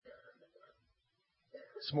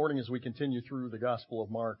This morning, as we continue through the Gospel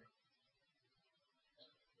of Mark,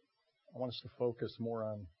 I want us to focus more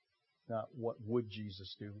on not what would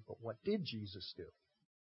Jesus do, but what did Jesus do?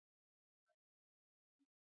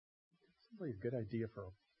 It's really a good idea for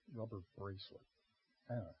a rubber bracelet.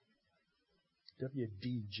 I don't know.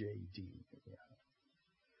 WDJD. Yeah.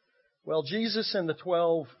 Well, Jesus and the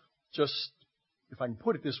 12 just, if I can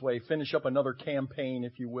put it this way, finish up another campaign,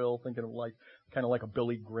 if you will, thinking of kind of like a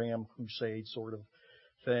Billy Graham crusade sort of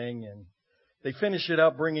thing. And they finish it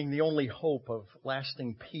up bringing the only hope of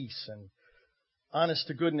lasting peace and honest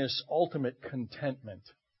to goodness ultimate contentment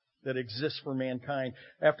that exists for mankind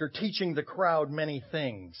after teaching the crowd many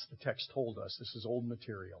things. The text told us this is old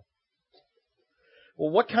material.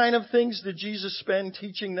 Well, what kind of things did Jesus spend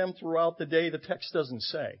teaching them throughout the day? The text doesn't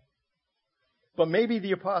say. But maybe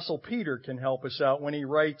the Apostle Peter can help us out when he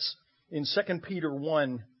writes in 2 Peter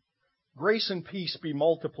 1, "Grace and peace be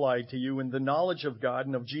multiplied to you in the knowledge of God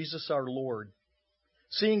and of Jesus our Lord,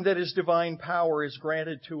 seeing that His divine power is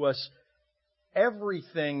granted to us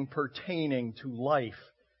everything pertaining to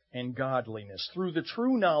life and godliness through the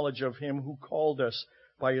true knowledge of Him who called us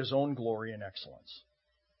by His own glory and excellence."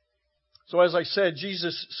 So as I said,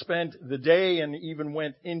 Jesus spent the day and even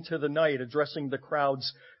went into the night addressing the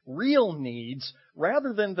crowd's real needs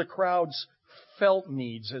rather than the crowd's felt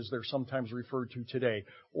needs, as they're sometimes referred to today,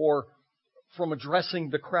 or from addressing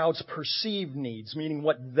the crowd's perceived needs, meaning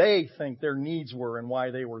what they think their needs were and why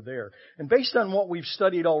they were there. And based on what we've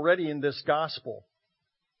studied already in this gospel,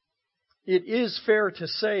 it is fair to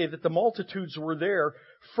say that the multitudes were there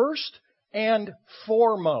first and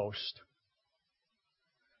foremost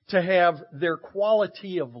to have their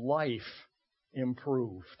quality of life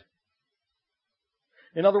improved.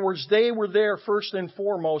 In other words, they were there first and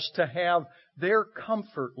foremost to have their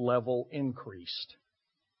comfort level increased.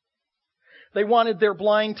 They wanted their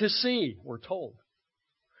blind to see, we're told.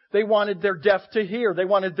 They wanted their deaf to hear. They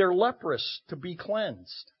wanted their leprous to be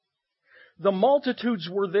cleansed. The multitudes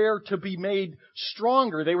were there to be made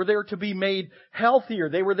stronger. They were there to be made healthier.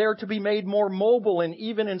 They were there to be made more mobile. And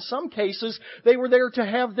even in some cases, they were there to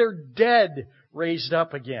have their dead raised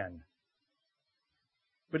up again.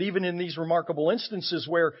 But even in these remarkable instances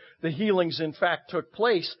where the healings in fact took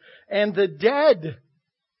place and the dead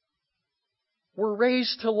were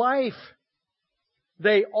raised to life,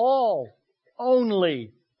 they all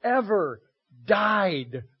only ever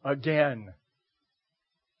died again.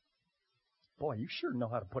 Boy, you sure know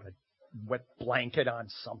how to put a wet blanket on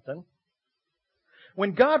something.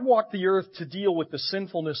 When God walked the earth to deal with the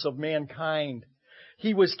sinfulness of mankind,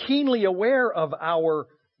 He was keenly aware of our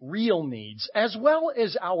real needs as well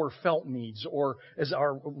as our felt needs, or as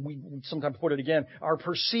we sometimes put it again, our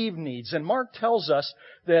perceived needs. And Mark tells us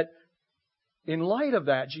that in light of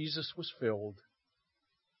that, Jesus was filled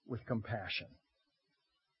with compassion.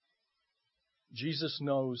 Jesus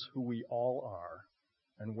knows who we all are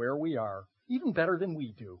and where we are, even better than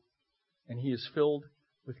we do. And He is filled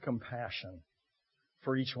with compassion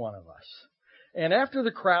for each one of us. And after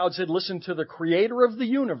the crowds had listened to the Creator of the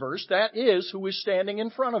universe, that is, who is standing in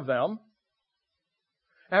front of them,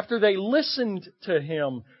 after they listened to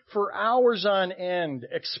Him for hours on end,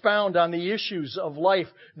 expound on the issues of life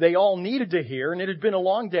they all needed to hear, and it had been a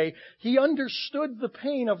long day, He understood the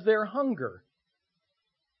pain of their hunger.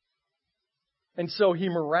 And so He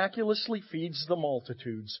miraculously feeds the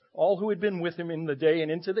multitudes, all who had been with Him in the day and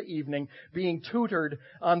into the evening, being tutored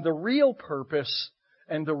on the real purpose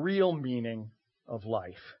and the real meaning of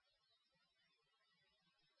life.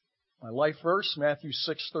 My life verse, Matthew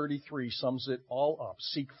 6:33, sums it all up.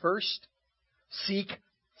 Seek first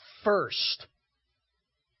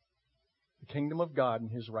the kingdom of God and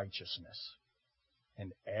His righteousness,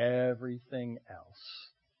 and everything else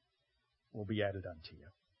will be added unto you.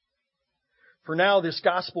 For now, this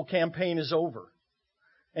gospel campaign is over,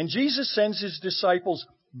 and Jesus sends His disciples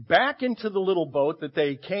back into the little boat that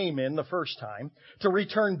they came in the first time, to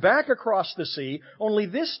return back across the sea, only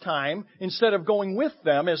this time, instead of going with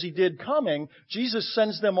them as He did coming, Jesus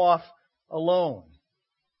sends them off alone.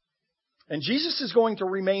 And Jesus is going to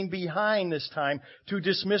remain behind this time to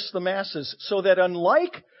dismiss the masses, so that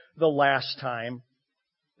unlike the last time,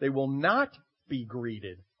 they will not be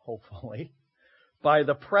greeted, hopefully, by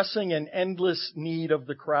the pressing and endless need of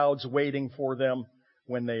the crowds waiting for them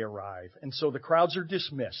when they arrive. And so the crowds are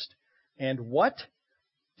dismissed. And what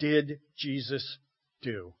did Jesus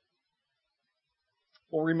do?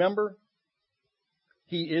 Well, remember,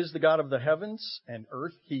 He is the God of the heavens and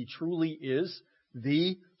earth. He truly is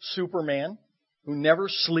the Superman who never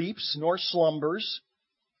sleeps nor slumbers.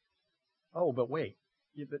 Oh, but wait.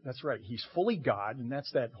 That's right. He's fully God, and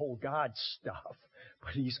that's that whole God stuff.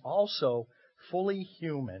 But He's also fully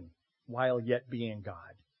human while yet being God.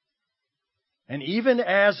 And even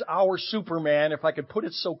as our Superman, if I could put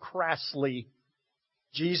it so crassly,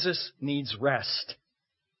 Jesus needs rest.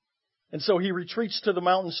 And so he retreats to the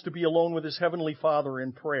mountains to be alone with his heavenly Father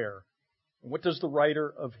in prayer. And what does the writer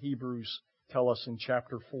of Hebrews tell us in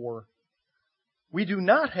chapter 4? We do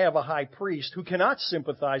not have a high priest who cannot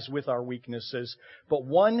sympathize with our weaknesses, but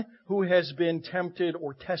one who has been tempted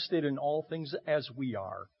or tested in all things as we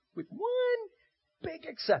are, with one big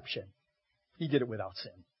exception. He did it without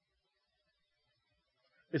sin.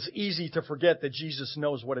 It's easy to forget that Jesus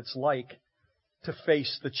knows what it's like to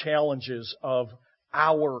face the challenges of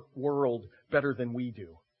our world better than we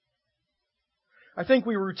do. I think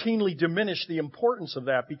we routinely diminish the importance of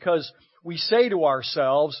that because we say to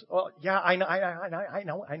ourselves, "Oh, yeah, I know,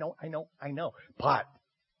 but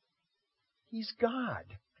He's God,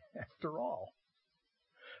 after all."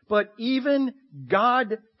 But even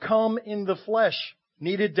God come in the flesh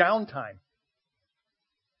needed downtime.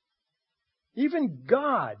 Even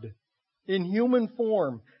God in human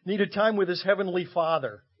form needed time with His Heavenly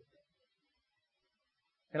Father.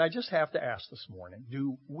 And I just have to ask this morning,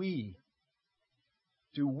 do we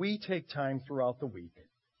take time throughout the week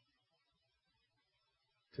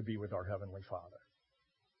to be with our Heavenly Father?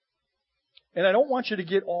 And I don't want you to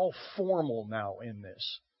get all formal now in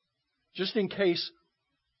this. Just in case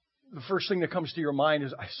the first thing that comes to your mind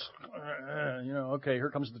is, okay,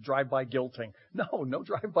 here comes the drive-by guilting. No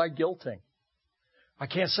drive-by guilting. I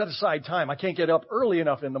can't set aside time. I can't get up early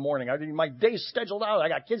enough in the morning. My day's scheduled out. I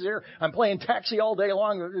got kids here. I'm playing taxi all day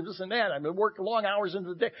long, this and that. I'm working long hours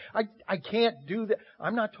into the day. I can't do that.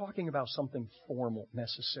 I'm not talking about something formal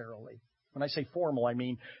necessarily. When I say formal, I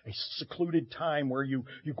mean a secluded time where you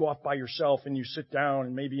go off by yourself and you sit down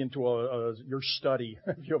and maybe into your study,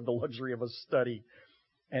 if you have the luxury of a study,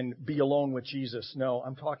 and be alone with Jesus. No,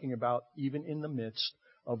 I'm talking about even in the midst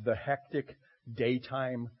of the hectic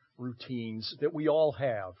daytime routines that we all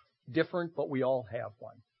have. Different, but we all have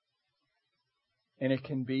one. And it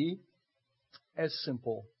can be as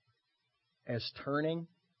simple as turning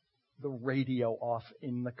the radio off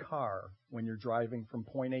in the car when you're driving from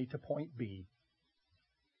point A to point B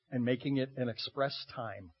and making it an express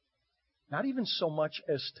time. Not even so much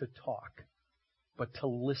as to talk, but to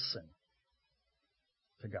listen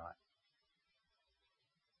to God.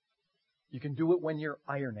 You can do it when you're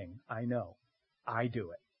ironing. I know. I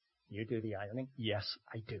do it. You do the ironing? Yes,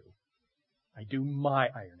 I do. I do my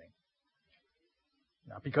ironing.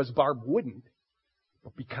 Not because Barb wouldn't,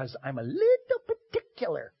 but because I'm a little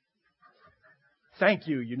particular. Thank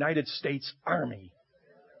you, United States Army.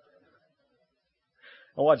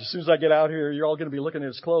 Now watch, as soon as I get out here, you're all going to be looking at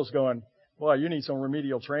his clothes going, "Boy, you need some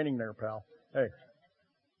remedial training there, pal." Hey.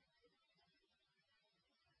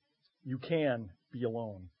 You can be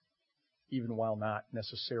alone, even while not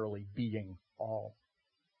necessarily being all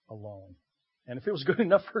alone. And if it was good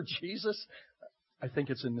enough for Jesus, I think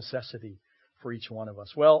it's a necessity for each one of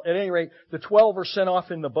us. Well, at any rate, the 12 are sent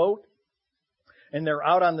off in the boat, and they're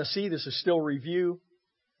out on the sea. This is still review.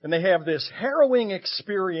 And they have this harrowing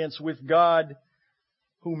experience with God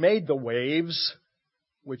who made the waves,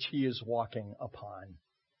 which He is walking upon.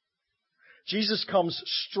 Jesus comes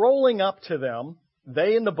strolling up to them,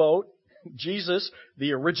 they in the boat, Jesus,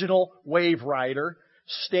 the original wave rider,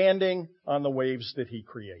 standing on the waves that He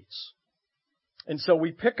creates. And so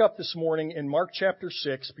we pick up this morning in Mark chapter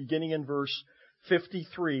 6, beginning in verse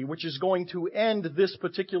 53, which is going to end this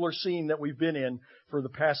particular scene that we've been in for the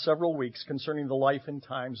past several weeks concerning the life and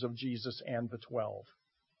times of Jesus and the 12.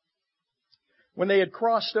 When they had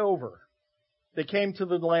crossed over, they came to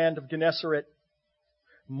the land of Gennesaret,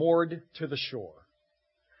 moored to the shore.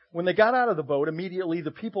 When they got out of the boat, immediately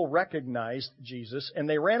the people recognized Jesus, and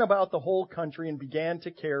they ran about the whole country and began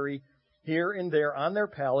to carry here and there on their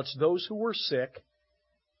pallets those who were sick.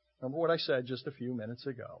 Remember what I said just a few minutes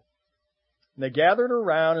ago. And they gathered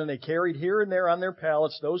around and they carried here and there on their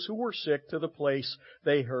pallets those who were sick to the place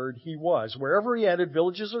they heard He was. Wherever He entered,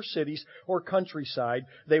 villages or cities or countryside,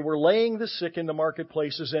 they were laying the sick in the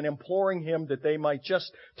marketplaces and imploring Him that they might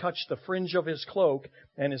just touch the fringe of His cloak,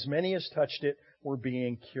 and as many as touched it were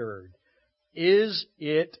being cured. Is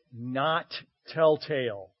it not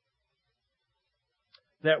telltale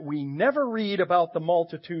that we never read about the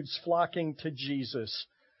multitudes flocking to Jesus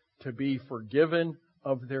to be forgiven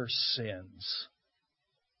of their sins?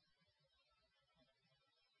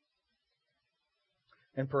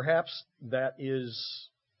 And perhaps that is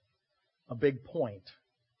a big point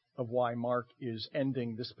of why Mark is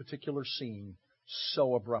ending this particular scene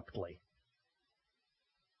so abruptly.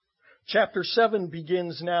 Chapter 7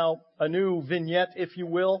 begins now a new vignette, if you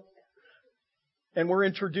will. And we're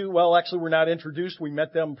introduced, well, actually we're not introduced, we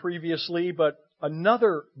met them previously, but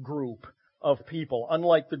another group of people,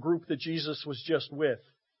 unlike the group that Jesus was just with.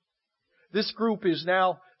 This group is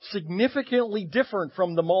now significantly different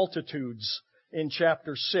from the multitudes in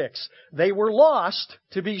chapter 6. They were lost,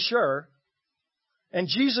 to be sure, and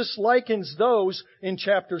Jesus likens those in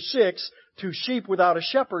chapter 6 to sheep without a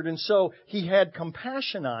shepherd, and so He had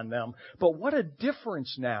compassion on them. But what a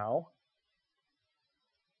difference now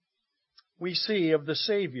we see of the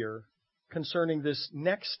Savior concerning this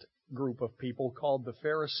next group of people called the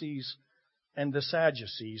Pharisees and the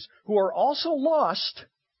Sadducees, who are also lost,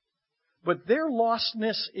 but their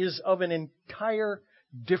lostness is of an entire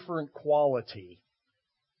different quality.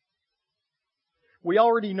 We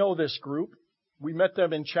already know this group. We met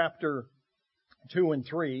them in chapter 2 and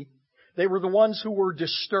 3. They were the ones who were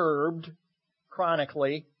disturbed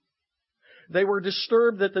chronically. They were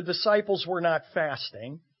disturbed that the disciples were not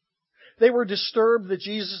fasting. They were disturbed that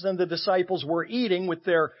Jesus and the disciples were eating with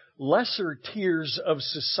their lesser tiers of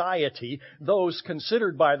society, those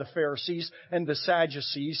considered by the Pharisees and the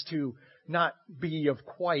Sadducees to not be of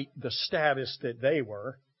quite the status that they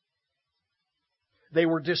were. They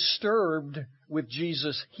were disturbed with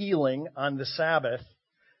Jesus healing on the Sabbath.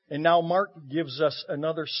 And now Mark gives us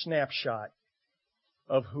another snapshot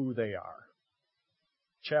of who they are.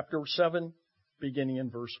 Chapter 7, beginning in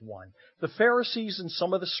verse 1. The Pharisees and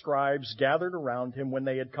some of the scribes gathered around him when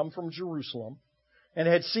they had come from Jerusalem and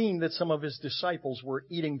had seen that some of his disciples were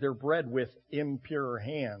eating their bread with impure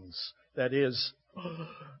hands, that is,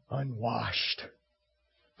 unwashed.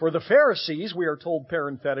 For the Pharisees, we are told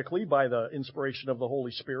parenthetically by the inspiration of the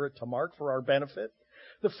Holy Spirit to Mark for our benefit,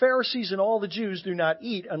 the Pharisees and all the Jews do not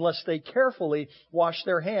eat unless they carefully wash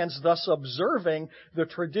their hands, thus observing the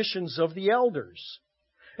traditions of the elders.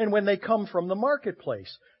 And when they come from the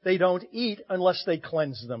marketplace, they don't eat unless they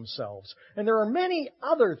cleanse themselves. And there are many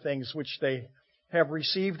other things which they have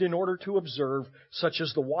received in order to observe, such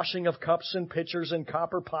as the washing of cups and pitchers and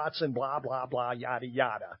copper pots and blah, blah, blah, yada,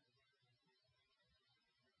 yada.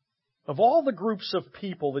 Of all the groups of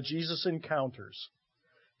people that Jesus encounters,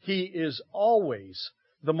 He is always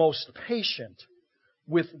the most patient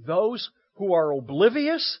with those who are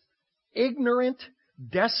oblivious, ignorant,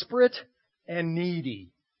 desperate, and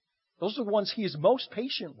needy. Those are the ones He is most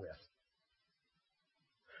patient with.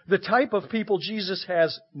 The type of people Jesus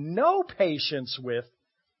has no patience with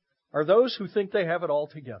are those who think they have it all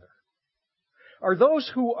together. Are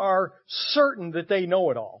those who are certain that they know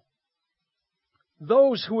it all.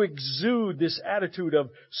 Those who exude this attitude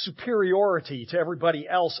of superiority to everybody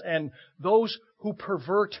else, and those who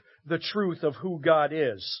pervert the truth of who God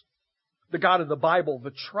is. The God of the Bible,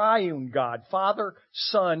 the triune God, Father,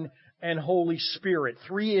 Son, and Holy Spirit,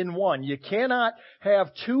 3 in 1. You cannot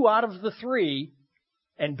have 2 out of the 3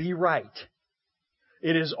 and be right.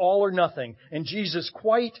 It is all or nothing. And Jesus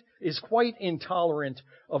is quite intolerant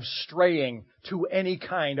of straying to any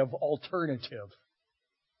kind of alternative.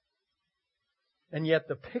 And yet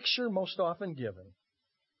the picture most often given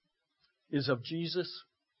is of Jesus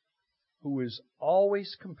who is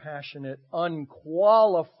always compassionate,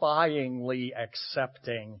 unqualifyingly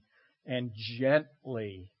accepting, and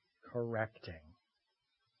gently correcting.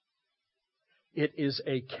 It is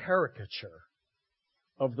a caricature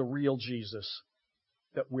of the real Jesus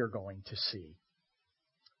that we're going to see.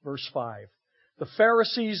 Verse 5. The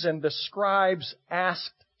Pharisees and the scribes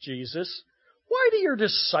asked Jesus, "Why do your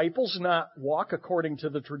disciples not walk according to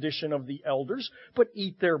the tradition of the elders, but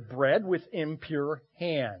eat their bread with impure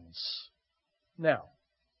hands?" Now,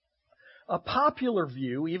 a popular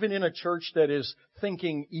view, even in a church that is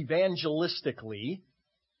thinking evangelistically,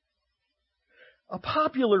 a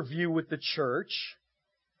popular view with the church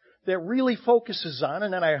that really focuses on,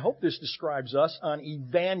 and I hope this describes us, on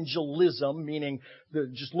evangelism, meaning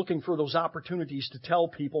just looking for those opportunities to tell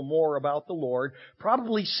people more about the Lord,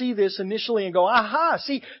 probably see this initially and go, aha,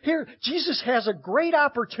 see, here, Jesus has a great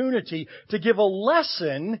opportunity to give a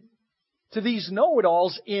lesson to these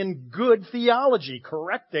know-it-alls in good theology,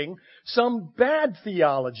 correcting some bad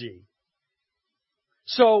theology.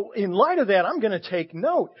 So, in light of that, I'm going to take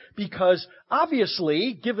note because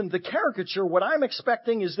obviously, given the caricature, what I'm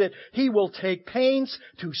expecting is that He will take pains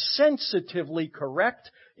to sensitively correct,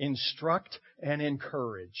 instruct, and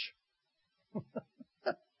encourage. All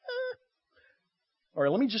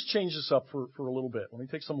right, let me just change this up for a little bit. Let me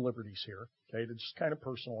take some liberties here, okay, to just kind of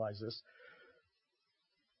personalize this.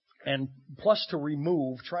 And plus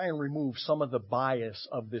to try and remove some of the bias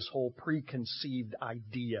of this whole preconceived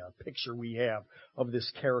picture we have of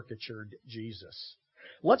this caricatured Jesus.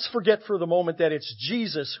 Let's forget for the moment that it's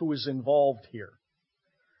Jesus who is involved here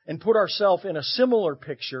and put ourselves in a similar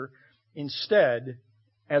picture instead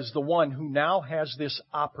as the one who now has this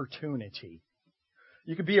opportunity.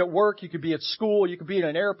 You could be at work, you could be at school, you could be in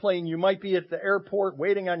an airplane, you might be at the airport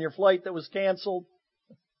waiting on your flight that was canceled.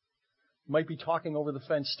 You might be talking over the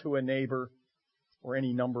fence to a neighbor, or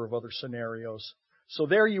any number of other scenarios. So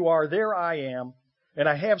there you are, there I am, and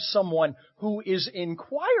I have someone who is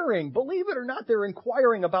inquiring. Believe it or not, they're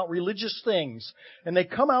inquiring about religious things. And they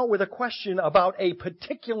come out with a question about a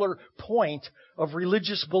particular point of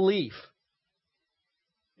religious belief.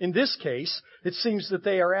 In this case, it seems that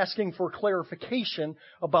they are asking for clarification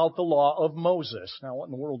about the law of Moses. Now, what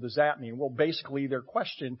in the world does that mean? Well, basically, their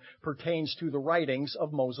question pertains to the writings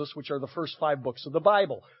of Moses, which are the first 5 books of the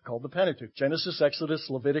Bible, called the Pentateuch: Genesis, Exodus,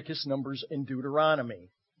 Leviticus, Numbers, and Deuteronomy.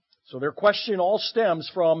 So their question all stems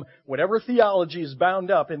from whatever theology is bound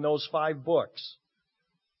up in those 5 books.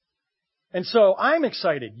 And so I'm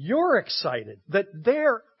excited, you're excited, that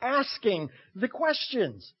they're asking the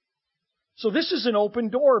questions. So this is an open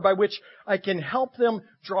door by which I can help them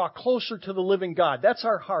draw closer to the living God. That's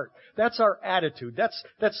our heart. That's our attitude.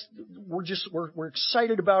 We're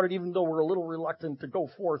excited about it, even though we're a little reluctant to go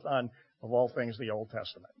forth on, of all things, the Old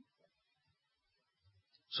Testament.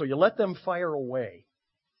 So you let them fire away.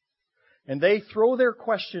 And they throw their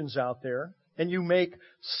questions out there, and you make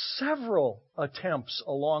several attempts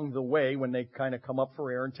along the way when they kind of come up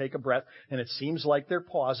for air and take a breath, and it seems like they're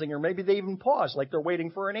pausing, or maybe they even pause, like they're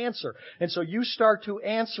waiting for an answer. And so you start to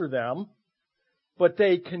answer them, but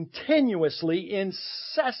they continuously,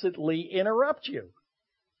 incessantly interrupt you.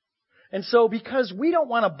 And so because we don't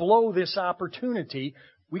want to blow this opportunity,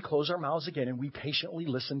 we close our mouths again and we patiently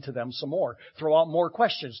listen to them some more. Throw out more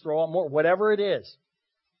questions, throw out more, whatever it is.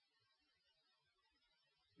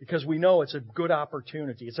 Because we know it's a good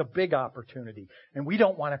opportunity. It's a big opportunity. And we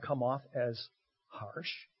don't want to come off as harsh.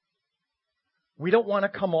 We don't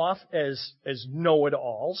want to come off as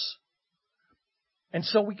know-it-alls. And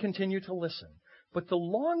so we continue to listen. But the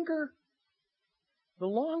longer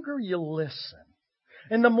you listen,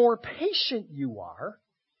 and the more patient you are,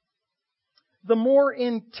 the more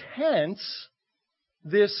intense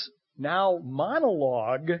this now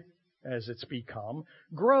monologue, as it's become,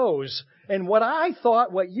 grows. And what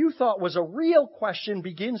you thought was a real question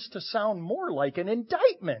begins to sound more like an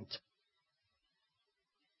indictment.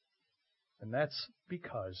 And that's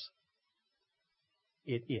because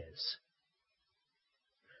it is.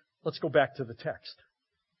 Let's go back to the text.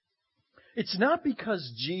 It's not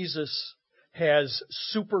because Jesus has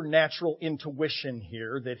supernatural intuition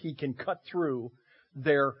here that he can cut through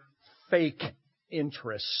their fake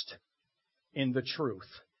interest in the truth.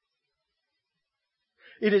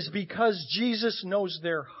 It is because Jesus knows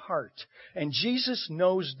their heart, and Jesus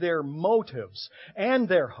knows their motives and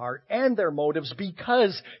their heart and their motives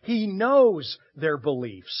because He knows their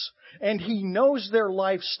beliefs, and He knows their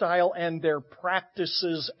lifestyle and their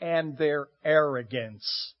practices and their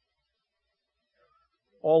arrogance.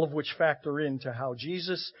 All of which factor into how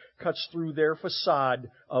Jesus cuts through their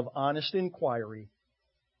facade of honest inquiry.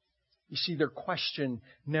 You see, their question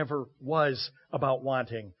never was about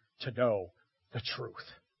wanting to know the truth.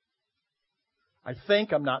 I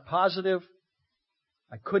think, I'm not positive,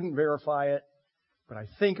 I couldn't verify it, but I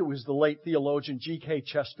think it was the late theologian G.K.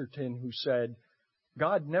 Chesterton who said,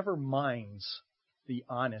 God never minds the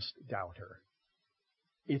honest doubter.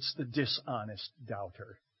 It's the dishonest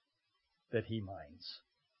doubter that He minds.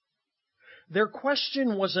 Their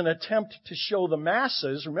question was an attempt to show the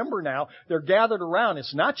masses, remember now, they're gathered around,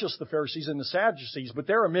 it's not just the Pharisees and the Sadducees, but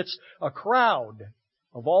they're amidst a crowd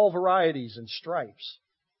of all varieties and stripes.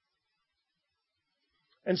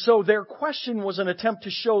 And so their question was an attempt to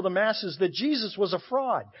show the masses that Jesus was a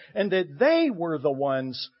fraud and that they were the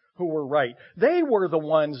ones who were right. They were the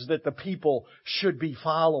ones that the people should be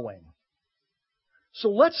following. So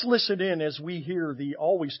let's listen in as we hear the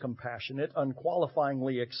always compassionate,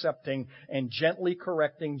 unqualifyingly accepting, and gently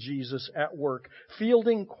correcting Jesus at work,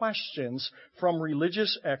 fielding questions from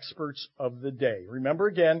religious experts of the day. Remember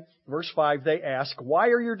again, verse 5, they ask, why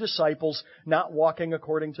are your disciples not walking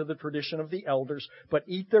according to the tradition of the elders, but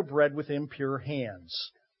eat their bread with impure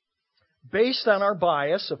hands? Based on our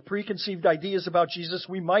bias of preconceived ideas about Jesus,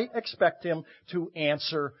 we might expect Him to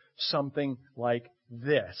answer something like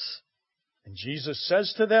this. And Jesus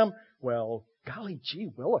says to them, well, golly gee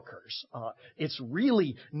willikers, it's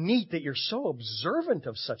really neat that you're so observant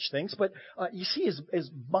of such things, but you see, as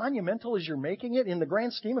monumental as you're making it, in the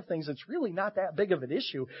grand scheme of things, it's really not that big of an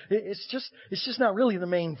issue. It's just not really the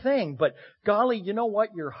main thing. But golly, you know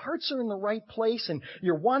what? Your hearts are in the right place, and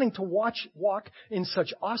you're wanting to walk in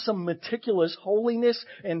such awesome, meticulous holiness,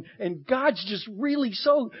 and God's just really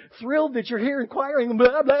so thrilled that you're here inquiring,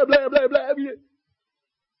 blah, blah, blah, blah, blah.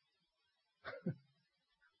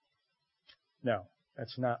 No,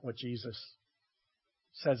 that's not what Jesus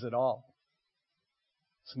says at all.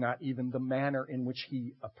 It's not even the manner in which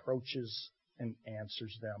he approaches and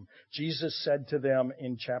answers them. Jesus said to them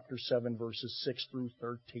in chapter 7, verses 6 through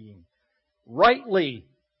 13, "Rightly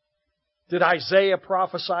did Isaiah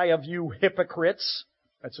prophesy of you hypocrites."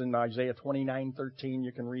 That's in Isaiah 29:13.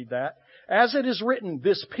 You can read that. "As it is written,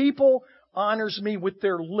 this people honors me with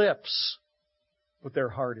their lips, but their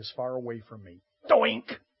heart is far away from me."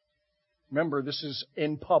 Doink! Remember, this is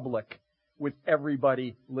in public with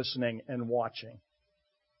everybody listening and watching.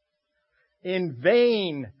 "In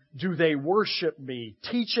vain do they worship me,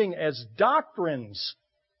 teaching as doctrines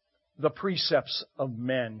the precepts of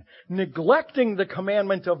men. Neglecting the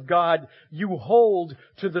commandment of God, you hold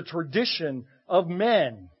to the tradition of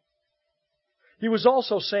men." He was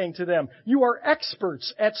also saying to them, "You are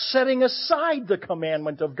experts at setting aside the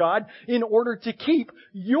commandment of God in order to keep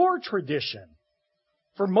your tradition.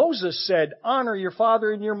 For Moses said, 'Honor your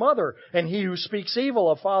father and your mother, and he who speaks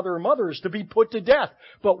evil of father or mother is to be put to death.'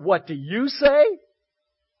 But what do you say?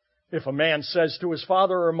 If a man says to his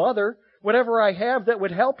father or mother, 'Whatever I have that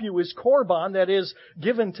would help you is korban, that is,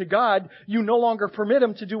 given to God,' you no longer permit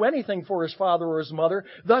him to do anything for his father or his mother,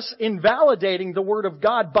 thus invalidating the word of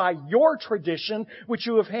God by your tradition, which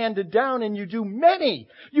you have handed down, and you do many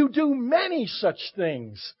such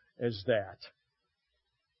things as that."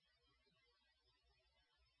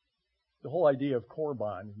 The whole idea of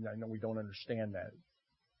korban, I know we don't understand that.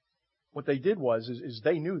 What they did is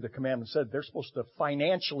they knew the commandment said they're supposed to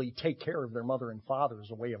financially take care of their mother and father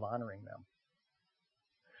as a way of honoring them.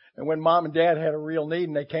 And when mom and dad had a real need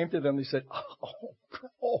and they came to them, they said,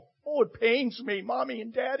 oh, it pains me, mommy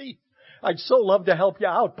and daddy. I'd so love to help you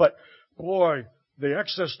out, but boy, the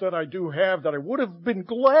excess that I do have that I would have been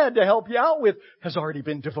glad to help you out with has already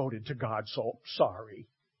been devoted to God, so sorry.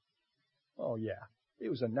 Oh yeah, it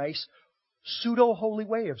was a nice pseudo-holy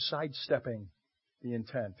way of sidestepping the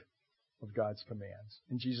intent of God's commands.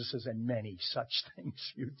 And Jesus says, "And many such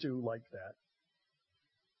things you do like that."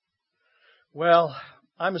 Well,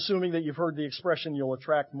 I'm assuming that you've heard the expression, "You'll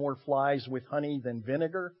attract more flies with honey than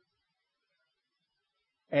vinegar."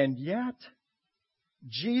 And yet,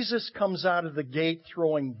 Jesus comes out of the gate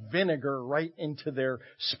throwing vinegar right into their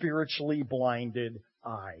spiritually blinded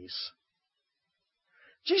eyes.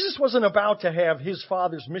 Jesus wasn't about to have his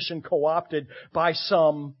Father's mission co-opted by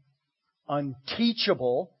some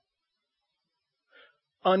unteachable,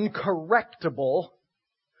 uncorrectable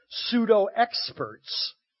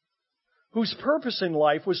pseudo-experts whose purpose in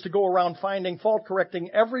life was to go around finding fault,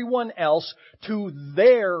 correcting everyone else to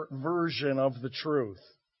their version of the truth.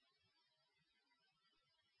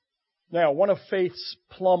 Now, one of faith's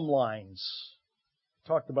plumb lines,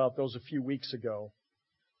 talked about those a few weeks ago.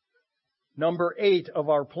 Number 8 of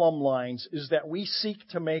our plumb lines is that we seek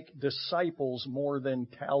to make disciples more than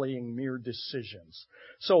tallying mere decisions.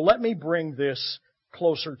 So let me bring this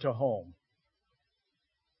closer to home.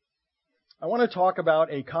 I want to talk about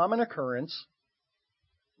a common occurrence,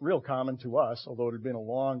 real common to us, although it had been a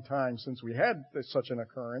long time since we had such an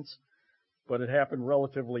occurrence, but it happened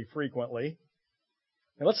relatively frequently.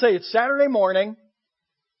 And let's say it's Saturday morning,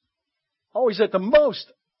 always at the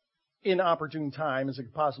most inopportune time as it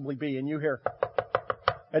could possibly be, and you hear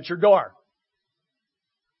at your door.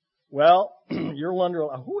 Well, you're wondering,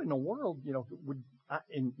 who in the world,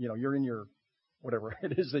 you're in your, whatever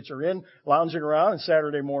it is that you're in, lounging around on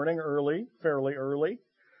Saturday morning fairly early.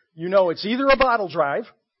 You know it's either a bottle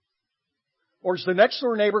drive, or it's the next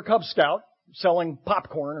door neighbor Cub Scout selling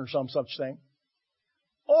popcorn or some such thing,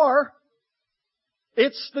 or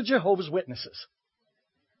it's the Jehovah's Witnesses.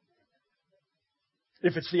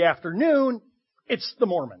 If it's the afternoon, it's the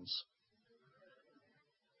Mormons.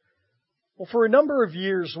 Well, for a number of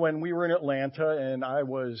years when we were in Atlanta and I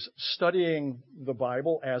was studying the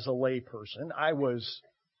Bible as a layperson, I was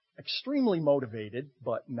extremely motivated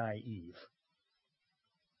but naive.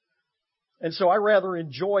 And so I rather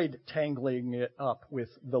enjoyed tangling it up with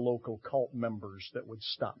the local cult members that would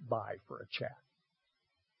stop by for a chat.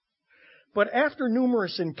 But after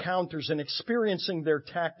numerous encounters and experiencing their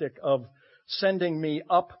tactic of sending me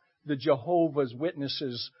up the Jehovah's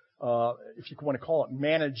Witnesses, if you want to call it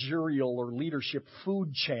managerial or leadership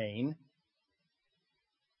food chain,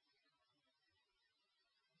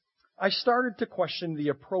 I started to question the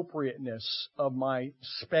appropriateness of my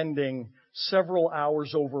spending several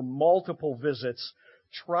hours over multiple visits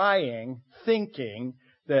thinking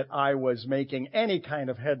that I was making any kind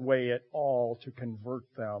of headway at all to convert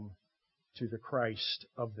them to the Christ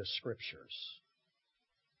of the Scriptures.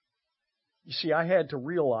 You see, I had to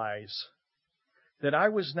realize that I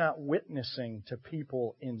was not witnessing to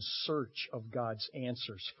people in search of God's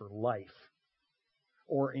answers for life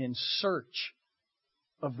or in search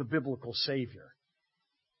of the biblical Savior.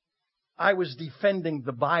 I was defending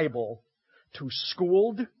the Bible to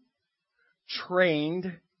schooled,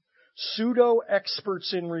 trained,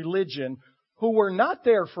 pseudo-experts in religion who were not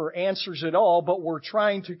there for answers at all, but were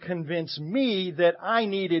trying to convince me that I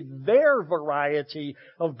needed their variety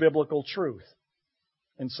of biblical truth.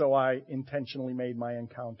 And so I intentionally made my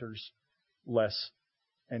encounters less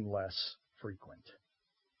and less frequent.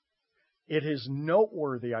 It is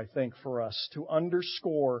noteworthy, I think, for us to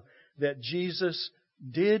underscore that Jesus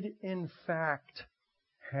did in fact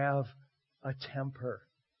have a temper.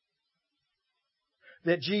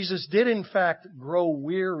 That Jesus did in fact grow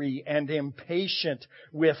weary and impatient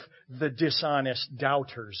with the dishonest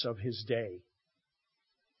doubters of His day.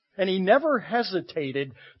 And He never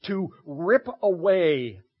hesitated to rip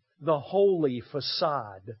away the holy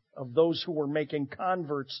facade of those who were making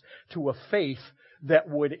converts to a faith that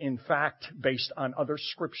would in fact, based on other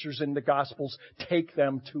scriptures in the Gospels, take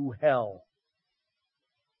them to hell.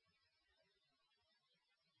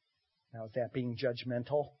 Now, is that being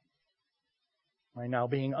judgmental? Am I now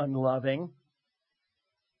being unloving?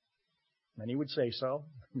 Many would say so.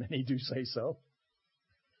 Many do say so.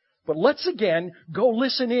 But let's again go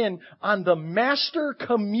listen in on the master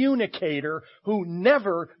communicator who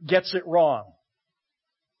never gets it wrong.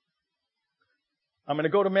 I'm going to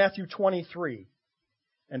go to Matthew 23.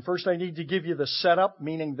 And first I need to give you the setup,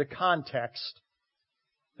 meaning the context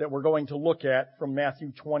that we're going to look at from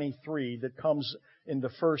Matthew 23 that comes in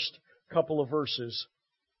the first couple of verses.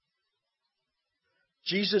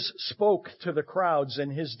 Jesus spoke to the crowds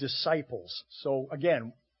and His disciples. So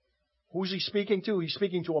again, who's He speaking to? He's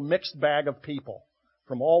speaking to a mixed bag of people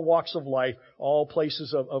from all walks of life, all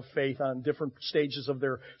places of faith on different stages of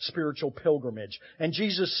their spiritual pilgrimage. And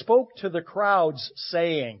Jesus spoke to the crowds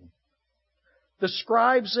saying, "The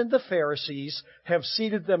scribes and the Pharisees have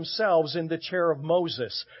seated themselves in the chair of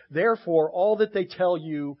Moses. Therefore, all that they tell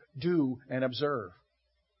you, do and observe."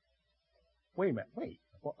 Wait a minute,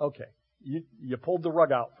 Well, okay. You pulled the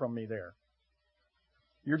rug out from me there.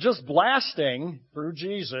 You're just blasting through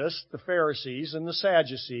Jesus, the Pharisees and the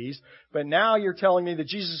Sadducees, but now you're telling me that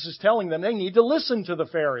Jesus is telling them they need to listen to the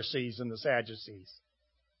Pharisees and the Sadducees.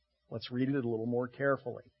 Let's read it a little more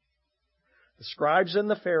carefully. "The scribes and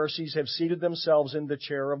the Pharisees have seated themselves in the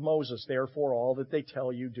chair of Moses. Therefore, all that they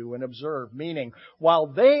tell you, do and observe." Meaning, while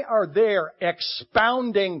they are there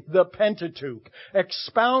expounding the Pentateuch,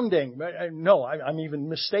 I'm even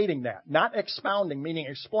misstating that. Not expounding, meaning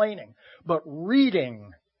explaining, but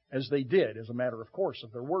reading, as they did, as a matter of course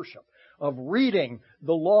of their worship, of reading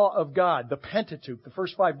the law of God, the Pentateuch, the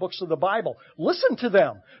first 5 books of the Bible. Listen to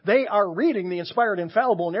them. They are reading the inspired,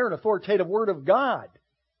 infallible, inerrant, authoritative Word of God.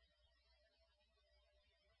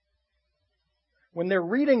 When they're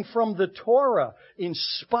reading from the Torah, in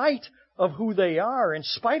spite of who they are, in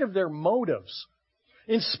spite of their motives,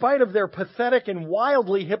 in spite of their pathetic and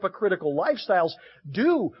wildly hypocritical lifestyles,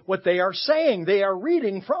 do what they are saying. They are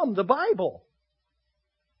reading from the Bible.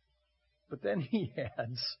 But then He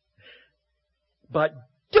adds, "But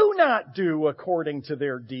do not do according to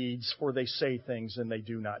their deeds, for they say things and they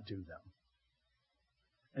do not do them."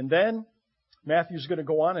 And then Matthew's going to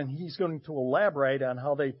go on and he's going to elaborate on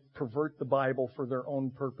how they pervert the Bible for their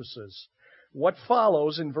own purposes. What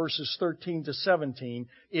follows in verses 13 to 17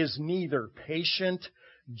 is neither patient,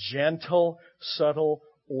 gentle, subtle,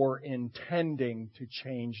 or intending to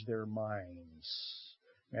change their minds.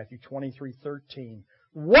 Matthew 23:13.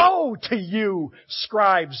 "Woe to you,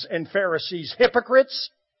 scribes and Pharisees,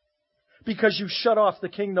 hypocrites! Because you shut off the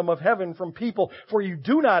kingdom of heaven from people, for you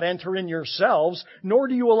do not enter in yourselves, nor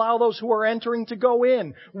do you allow those who are entering to go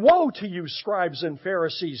in. Woe to you, scribes and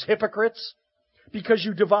Pharisees, hypocrites! Because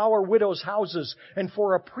you devour widows' houses, and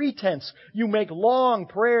for a pretense you make long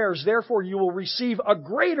prayers. Therefore you will receive a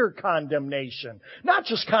greater condemnation." Not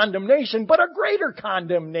just condemnation, but a greater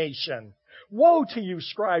condemnation. "Woe to you,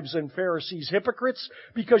 scribes and Pharisees, hypocrites,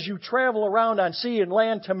 because you travel around on sea and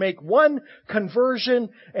land to make one conversion,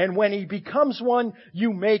 and when he becomes one,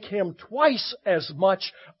 you make him twice as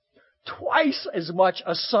much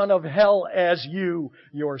a son of hell as you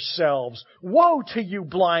yourselves. Woe to you,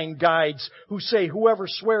 blind guides, who say, whoever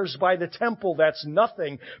swears by the temple, that's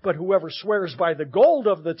nothing, but whoever swears by the gold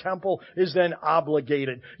of the temple is then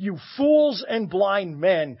obligated. You fools and blind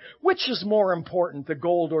men, which is more important, the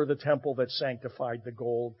gold or the temple that sanctified the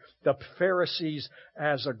gold?" The Pharisees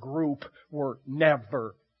as a group were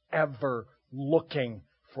never, ever looking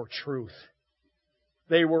for truth.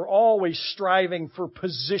 They were always striving for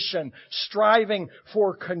position, striving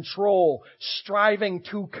for control, striving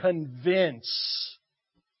to convince.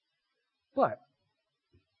 But,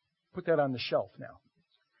 put that on the shelf now.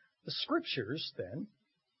 The Scriptures, then,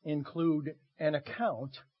 include an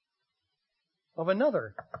account of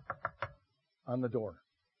another on the door.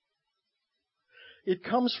 It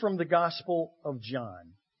comes from the Gospel of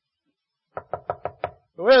John.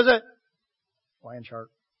 Who is it? Lion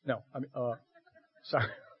Shark? No, sorry.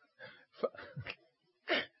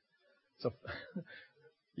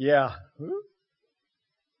 Yeah.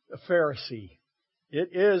 A Pharisee.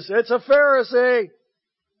 It's a Pharisee.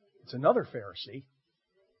 It's another Pharisee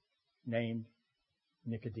named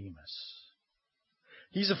Nicodemus.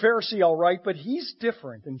 He's a Pharisee, all right, but he's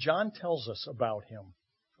different, and John tells us about him.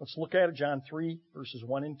 Let's look at it, John 3, verses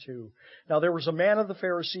 1 and 2. Now there was a man of the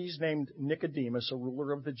Pharisees named Nicodemus, a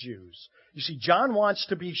ruler of the Jews. You see, John wants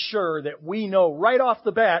to be sure that we know right off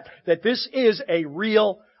the bat that this is a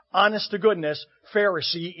real, honest-to-goodness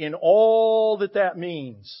Pharisee in all that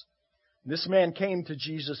means. This man came to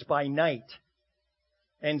Jesus by night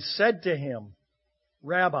and said to him,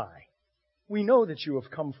 Rabbi, we know that you have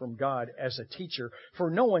come from God as a teacher, for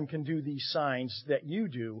no one can do these signs that you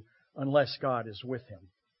do unless God is with him.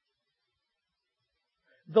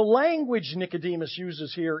 The language Nicodemus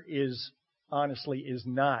uses here is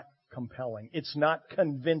not compelling. It's not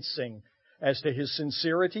convincing as to his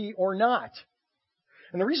sincerity or not.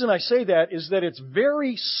 And the reason I say that is that it's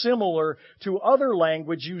very similar to other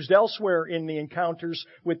language used elsewhere in the encounters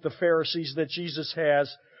with the Pharisees that Jesus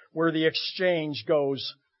has, where the exchange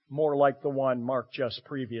goes more like the one Mark just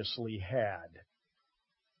previously had.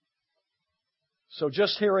 So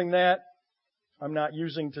just hearing that, I'm not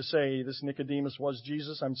using to say this Nicodemus was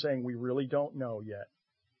Jesus. I'm saying we really don't know yet.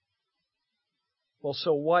 Well,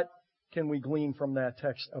 so what can we glean from that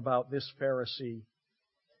text about this Pharisee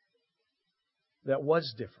that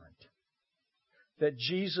was different? That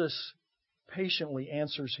Jesus patiently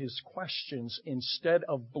answers his questions instead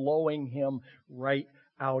of blowing him right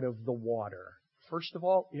out of the water. First of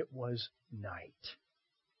all, it was night.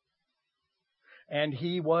 And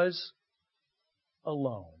he was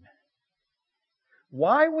alone.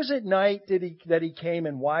 Why was it night that he came,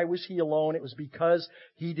 and why was he alone? It was because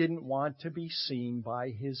he didn't want to be seen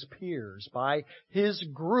by his peers, by his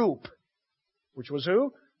group, which was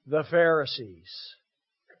who? The Pharisees.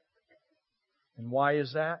 And why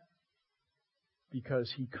is that?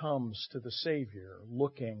 Because he comes to the Savior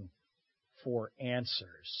looking for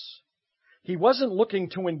answers. He wasn't looking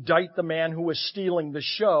to indict the man who was stealing the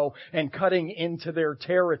show and cutting into their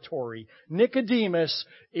territory. Nicodemus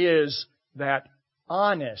is that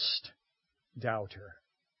honest doubter.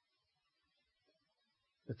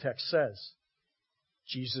 The text says,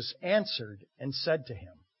 Jesus answered and said to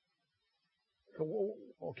him.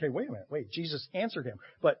 Okay, wait a minute. Jesus answered him.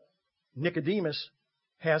 But Nicodemus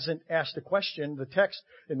hasn't asked a question. The text,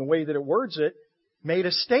 in the way that it words it, made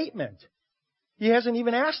a statement. He hasn't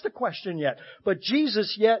even asked a question yet. But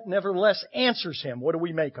Jesus yet nevertheless answers him. What do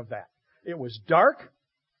we make of that? It was dark.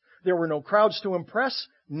 There were no crowds to impress.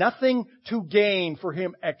 Nothing to gain for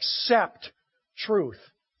him except truth.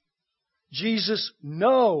 Jesus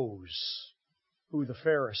knows who the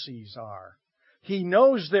Pharisees are. He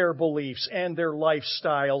knows their beliefs and their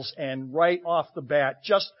lifestyles, and right off the bat,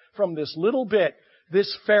 just from this little bit,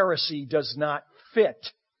 this Pharisee does not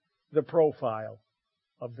fit the profile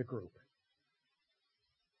of the group.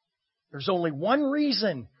 There's only one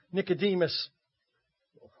reason Nicodemus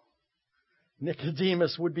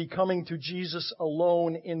would be coming to Jesus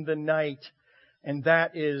alone in the night, and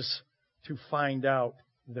that is to find out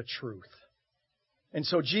the truth. And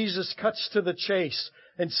so Jesus cuts to the chase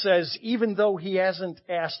and says, even though he hasn't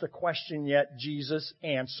asked a question yet, Jesus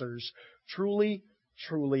answers, Truly,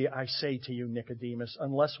 truly, I say to you, Nicodemus,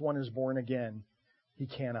 unless one is born again, he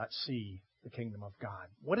cannot see the kingdom of God.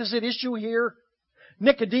 What is at issue here?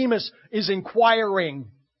 Nicodemus is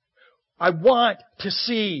inquiring, I want to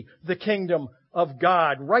see the kingdom of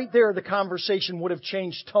God. Right there, the conversation would have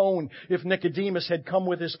changed tone if Nicodemus had come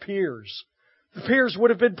with his peers. The peers would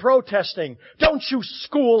have been protesting, don't you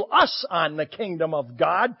school us on the kingdom of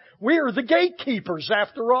God. We're the gatekeepers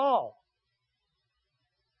after all.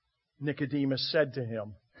 Nicodemus said to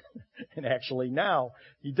him, and actually now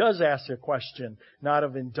he does ask a question, not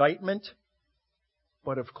of indictment,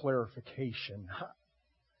 but of clarification.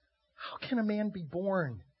 How can a man be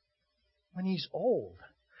born when he's old?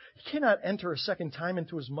 He cannot enter a second time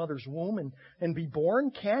into his mother's womb and be born,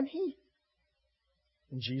 can he?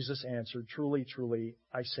 And Jesus answered, Truly, truly,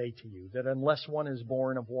 I say to you, that unless one is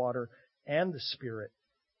born of water and the Spirit,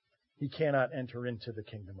 he cannot enter into the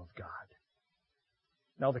kingdom of God.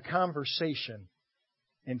 Now the conversation,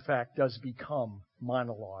 in fact, does become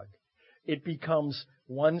monologue. It becomes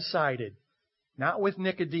one-sided, not with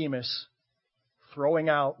Nicodemus throwing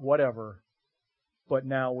out whatever, but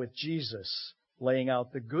now with Jesus laying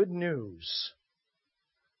out the good news.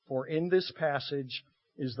 For in this passage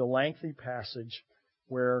is the lengthy passage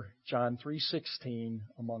where John 3:16,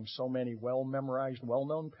 among so many well-memorized,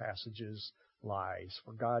 well-known passages, lies.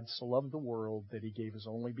 For God so loved the world that He gave His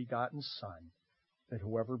only begotten Son, that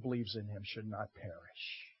whoever believes in Him should not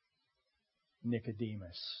perish.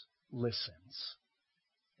 Nicodemus listens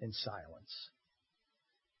in silence.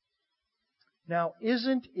 Now,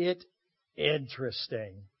 isn't it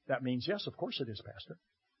interesting? That means, yes, of course it is, Pastor.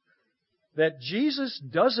 That Jesus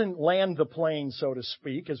doesn't land the plane, so to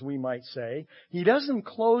speak, as we might say. He doesn't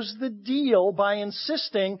close the deal by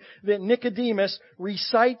insisting that Nicodemus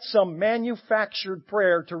recite some manufactured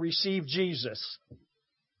prayer to receive Jesus.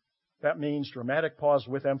 That means dramatic pause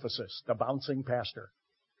with emphasis, the bouncing pastor.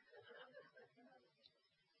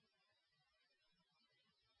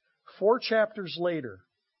 4 chapters later,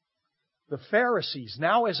 the Pharisees,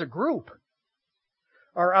 now as a group,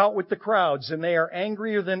 are out with the crowds, and they are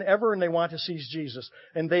angrier than ever, and they want to seize Jesus.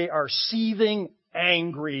 And they are seething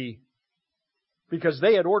angry because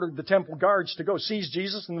they had ordered the temple guards to go seize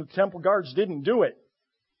Jesus, and the temple guards didn't do it.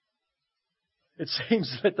 It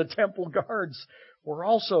seems that the temple guards were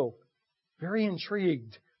also very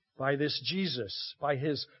intrigued by this Jesus, by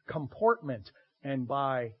His comportment, and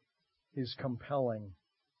by His compelling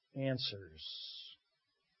answers.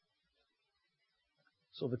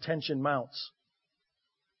 So the tension mounts.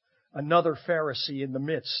 Another Pharisee in the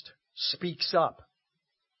midst speaks up,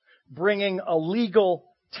 bringing a legal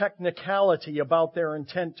technicality about their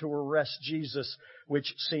intent to arrest Jesus,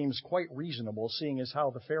 which seems quite reasonable, seeing as how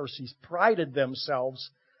the Pharisees prided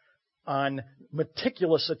themselves on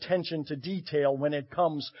meticulous attention to detail when it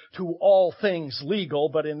comes to all things legal,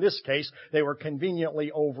 but in this case, they were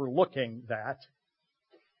conveniently overlooking that.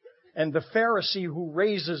 And the Pharisee who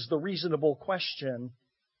raises the reasonable question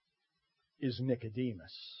is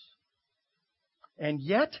Nicodemus. And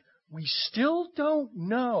yet, we still don't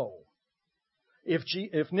know if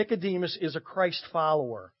Nicodemus is a Christ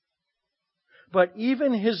follower. But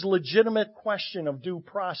even his legitimate question of due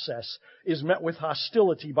process is met with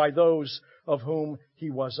hostility by those of whom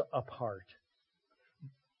he was a part.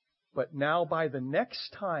 But now, by the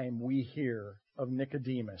next time we hear of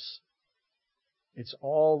Nicodemus, it's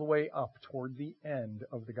all the way up toward the end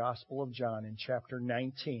of the Gospel of John in chapter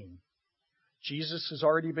 19. Jesus has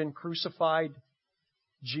already been crucified.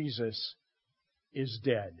 Jesus is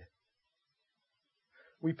dead.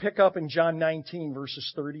 We pick up in John 19,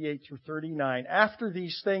 verses 38 through 39. After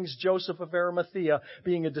these things, Joseph of Arimathea,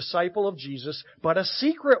 being a disciple of Jesus, but a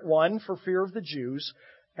secret one for fear of the Jews,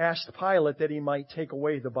 asked Pilate that he might take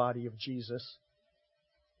away the body of Jesus.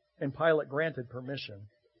 And Pilate granted permission.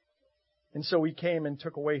 And so he came and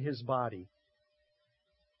took away his body.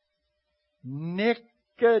 Nicodemus,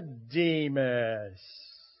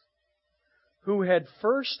 who had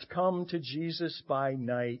first come to Jesus by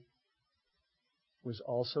night, was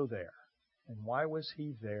also there. And why was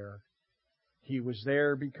he there? He was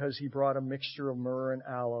there because he brought a mixture of myrrh and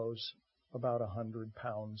aloes, about 100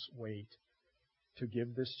 pounds weight, to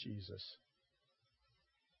give this Jesus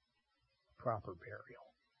proper burial.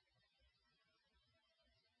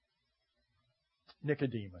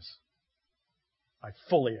 Nicodemus, I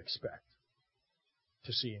fully expect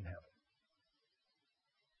to see in heaven.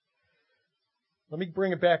 Let me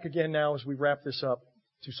bring it back again now as we wrap this up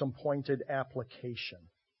to some pointed application.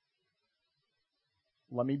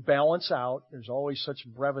 Let me balance out. There's always such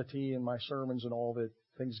brevity in my sermons and all that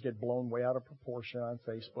things get blown way out of proportion on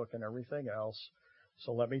Facebook and everything else.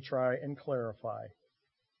 So let me try and clarify.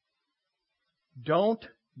 Don't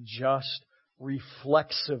just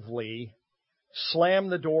reflexively slam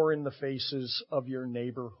the door in the faces of your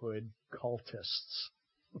neighborhood cultists.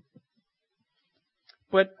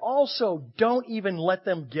 But also don't even let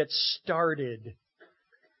them get started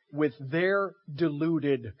with their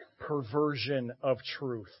deluded perversion of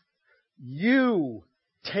truth. You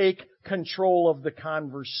take control of the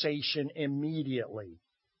conversation immediately.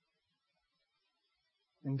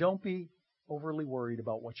 And don't be overly worried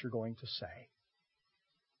about what you're going to say.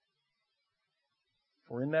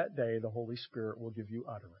 For in that day, the Holy Spirit will give you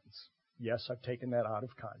utterance. Yes, I've taken that out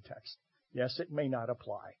of context. Yes, it may not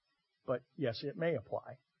apply. But yes, it may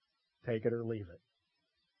apply. Take it or leave it.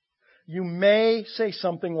 You may say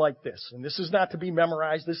something like this, and this is not to be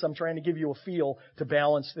memorized. I'm trying to give you a feel to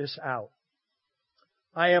balance this out.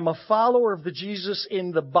 I am a follower of the Jesus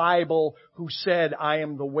in the Bible who said, I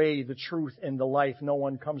am the way, the truth, and the life. No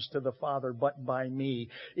one comes to the Father but by me.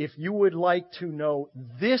 If you would like to know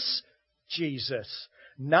this Jesus,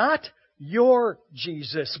 not your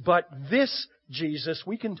Jesus, but this Jesus,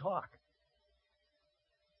 we can talk.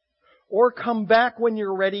 Or come back when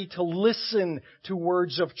you're ready to listen to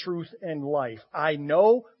words of truth and life. I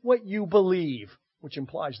know what you believe, which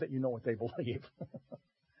implies that you know what they believe.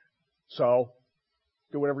 So,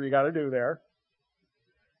 do whatever you got to do there.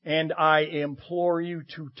 And I implore you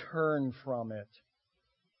to turn from it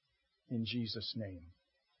in Jesus' name.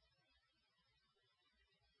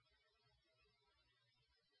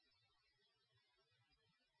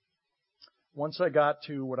 Once I got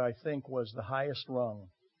to what I think was the highest rung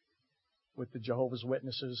with the Jehovah's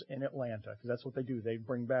Witnesses in Atlanta, because that's what they do. They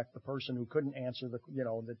bring back the person who couldn't answer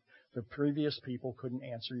the previous people couldn't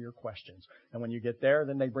answer your questions. And when you get there,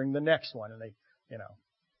 then they bring the next one, and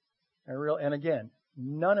and again,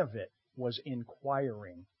 none of it was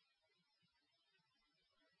inquiring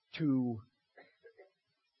to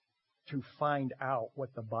find out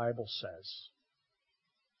what the Bible says.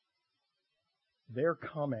 Their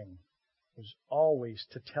coming was always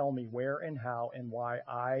to tell me where and how and why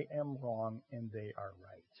I am wrong and they are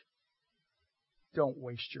right. Don't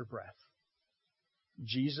waste your breath.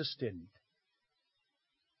 Jesus didn't.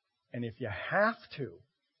 And if you have to,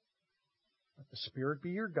 let the Spirit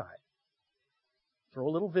be your guide. Throw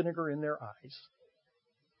a little vinegar in their eyes.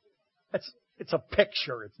 It's a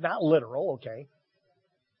picture. It's not literal, okay?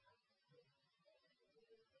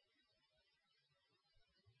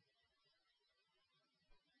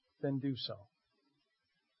 Then do so.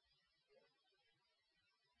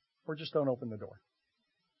 Or just don't open the door.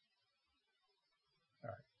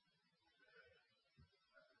 All right.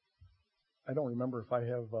 I don't remember if I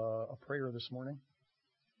have a prayer this morning.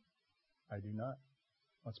 I do not.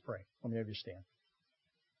 Let's pray. Let me have you stand.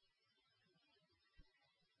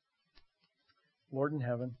 Lord in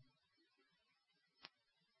heaven,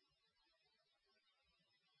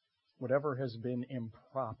 whatever has been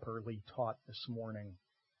improperly taught this morning,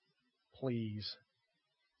 please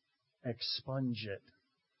expunge it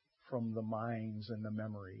from the minds and the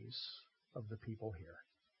memories of the people here.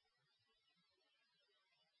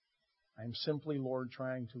 I'm simply, Lord,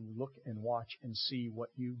 trying to look and watch and see what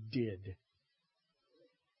you did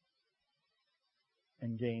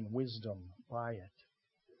and gain wisdom by it.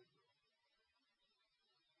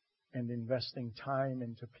 And investing time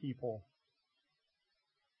into people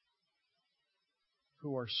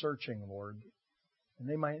who are searching, Lord. And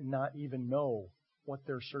they might not even know what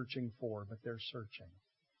they're searching for, but they're searching.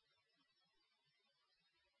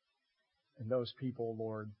 And those people,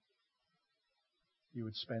 Lord, you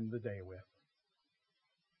would spend the day with,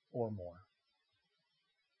 or more.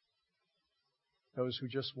 Those who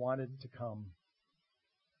just wanted to come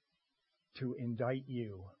to indict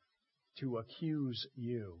you, to accuse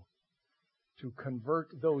you, to convert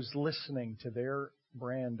those listening to their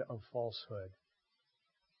brand of falsehood.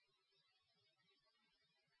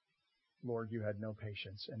 Lord, you had no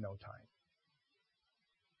patience and no time.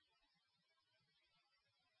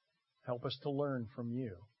 Help us to learn from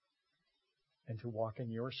you and to walk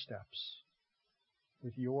in your steps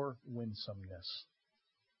with your winsomeness.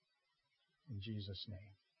 In Jesus'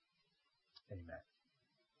 name, amen.